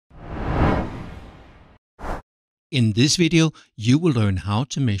In this video, you will learn how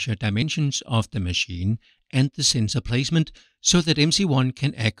to measure dimensions of the machine and the sensor placement so that MC1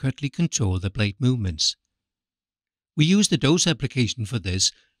 can accurately control the blade movements. We use the dozer application for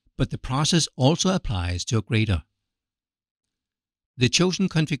this, but the process also applies to a grader. The chosen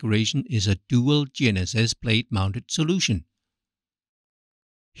configuration is a dual GNSS blade-mounted solution.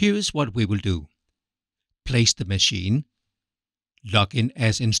 Here is what we will do. Place the machine, log in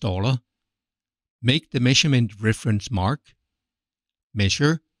as installer, make the measurement reference mark,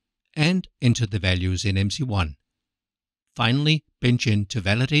 measure, and enter the values in MC1. Finally, bench in to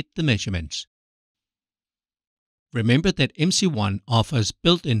validate the measurements. Remember that MC1 offers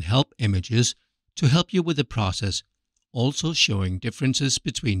built-in help images to help you with the process, also showing differences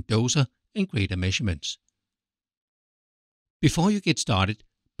between dozer and grader measurements. Before you get started,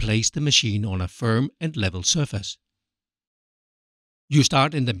 place the machine on a firm and level surface. You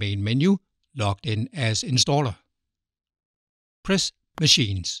start in the main menu, logged in as installer. Press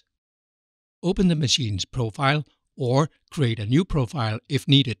Machines. Open the machine's profile or create a new profile if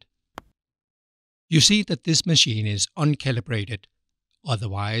needed. You see that this machine is uncalibrated,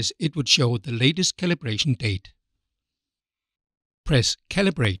 otherwise it would show the latest calibration date. Press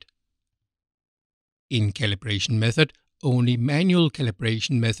Calibrate. In calibration method, only manual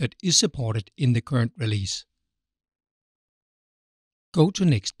calibration method is supported in the current release. Go to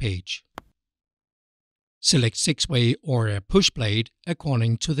next page. Select 6-way or a push blade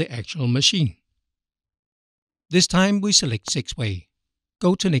according to the actual machine. This time we select 6-way.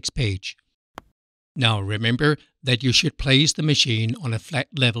 Go to next page. Now remember that you should place the machine on a flat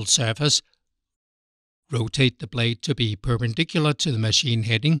level surface, rotate the blade to be perpendicular to the machine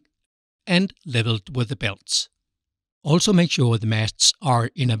heading, and leveled with the belts. Also make sure the masts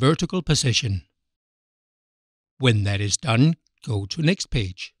are in a vertical position. When that is done, go to next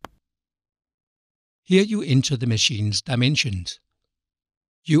page. Here you enter the machine's dimensions.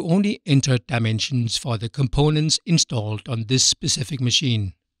 You only enter dimensions for the components installed on this specific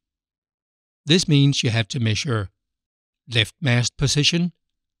machine. This means you have to measure left mast position,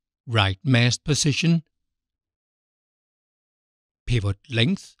 right mast position, pivot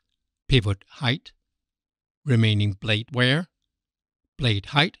length, pivot height, remaining blade wear, blade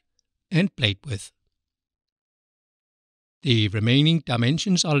height, and blade width. The remaining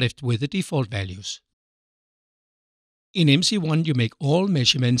dimensions are left with the default values. In MC1 you make all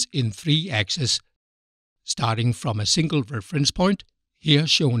measurements in 3 axes, starting from a single reference point, here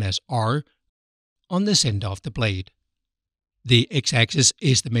shown as R, on the center of the blade. The x-axis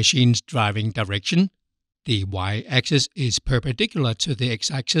is the machine's driving direction, the y-axis is perpendicular to the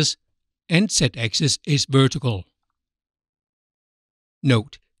x-axis, and z-axis is vertical.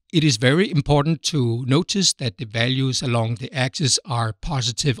 Note, it is very important to notice that the values along the axis are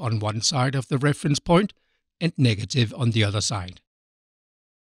positive on one side of the reference point and negative on the other side.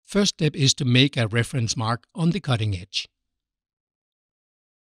 First step is to make a reference mark on the cutting edge.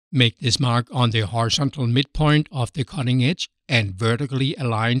 Make this mark on the horizontal midpoint of the cutting edge and vertically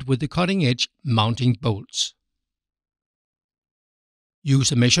aligned with the cutting edge mounting bolts.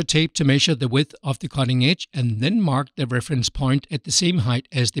 Use a measure tape to measure the width of the cutting edge and then mark the reference point at the same height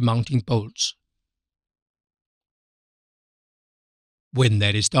as the mounting bolts. When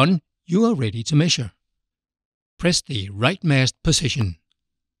that is done, you are ready to measure. Press the right mast position.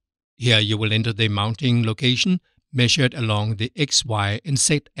 Here you will enter the mounting location measured along the X, Y, and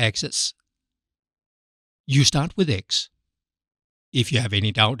Z axis. You start with X. If you have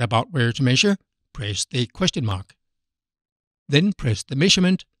any doubt about where to measure, press the question mark. Then press the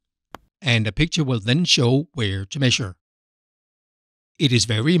measurement, and a picture will then show where to measure. It is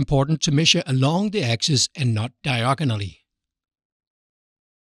very important to measure along the axis and not diagonally.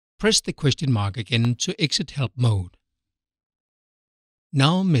 Press the question mark again to exit help mode.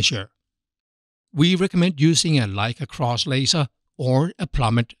 Now measure. We recommend using a Leica cross laser or a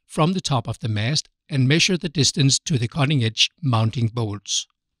plummet from the top of the mast and measure the distance to the cutting edge mounting bolts.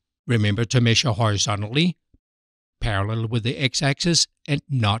 Remember to measure horizontally, parallel with the x-axis, and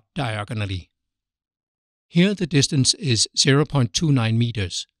not diagonally. Here the distance is 0.29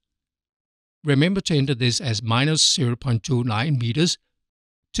 meters. Remember to enter this as minus 0.29 meters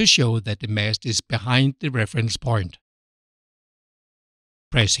to show that the mast is behind the reference point.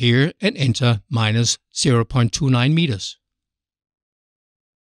 Press here and enter minus 0.29 meters.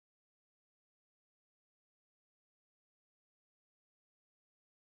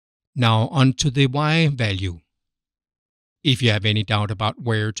 Now on to the Y value. If you have any doubt about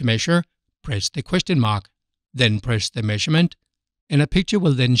where to measure, press the question mark, then press the measurement, and a picture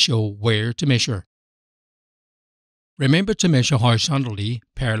will then show where to measure. Remember to measure horizontally,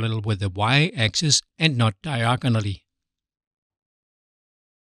 parallel with the y-axis and not diagonally.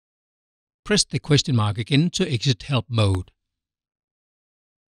 Press the question mark again to exit help mode.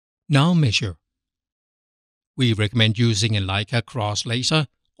 Now measure. We recommend using a Leica cross laser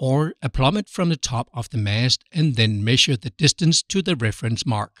or a plummet from the top of the mast and then measure the distance to the reference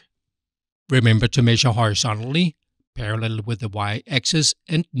mark. Remember to measure horizontally, parallel with the y-axis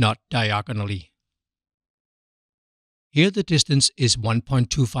and not diagonally. Here the distance is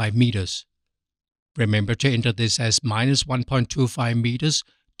 1.25 meters. Remember to enter this as minus 1.25 meters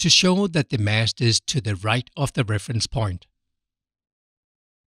to show that the mast is to the right of the reference point.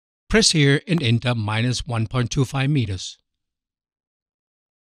 Press here and enter minus 1.25 meters.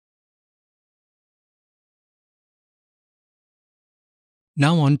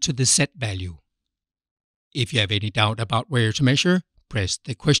 Now on to the set value. If you have any doubt about where to measure, press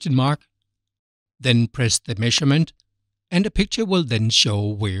the question mark, then press the measurement, and a picture will then show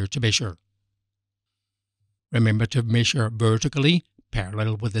where to measure. Remember to measure vertically,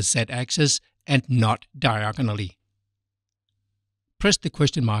 parallel with the z-axis, and not diagonally. Press the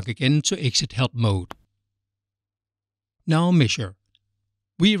question mark again to exit help mode. Now measure.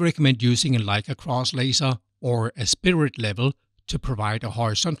 We recommend using a Leica cross laser or a spirit level to provide a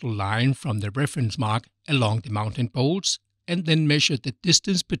horizontal line from the reference mark along the mounting bolts and then measure the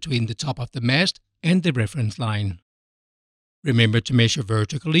distance between the top of the mast and the reference line. Remember to measure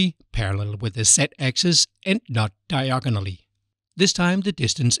vertically, parallel with the z-axis and not diagonally. This time the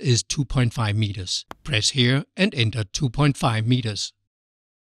distance is 2.5 meters. Press here and enter 2.5 meters.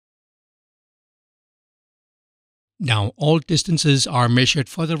 Now all distances are measured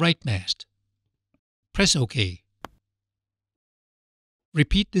for the right mast. Press OK.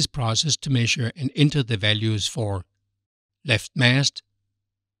 Repeat this process to measure and enter the values for left mast,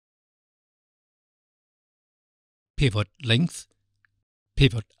 pivot length,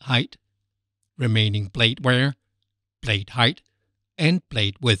 pivot height, remaining blade wear, blade height, and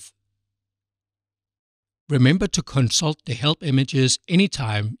blade width. Remember to consult the help images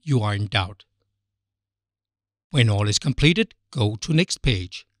anytime you are in doubt. When all is completed, go to next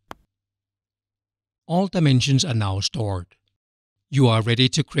page. All dimensions are now stored. You are ready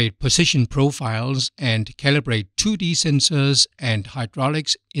to create position profiles and calibrate 2D sensors and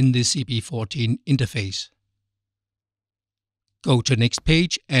hydraulics in the CB14 interface. Go to next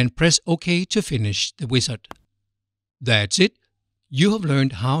page and press OK to finish the wizard. That's it. You have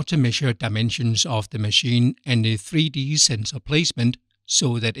learned how to measure dimensions of the machine and the 3D sensor placement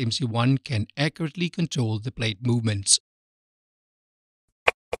so that MC1 can accurately control the blade movements.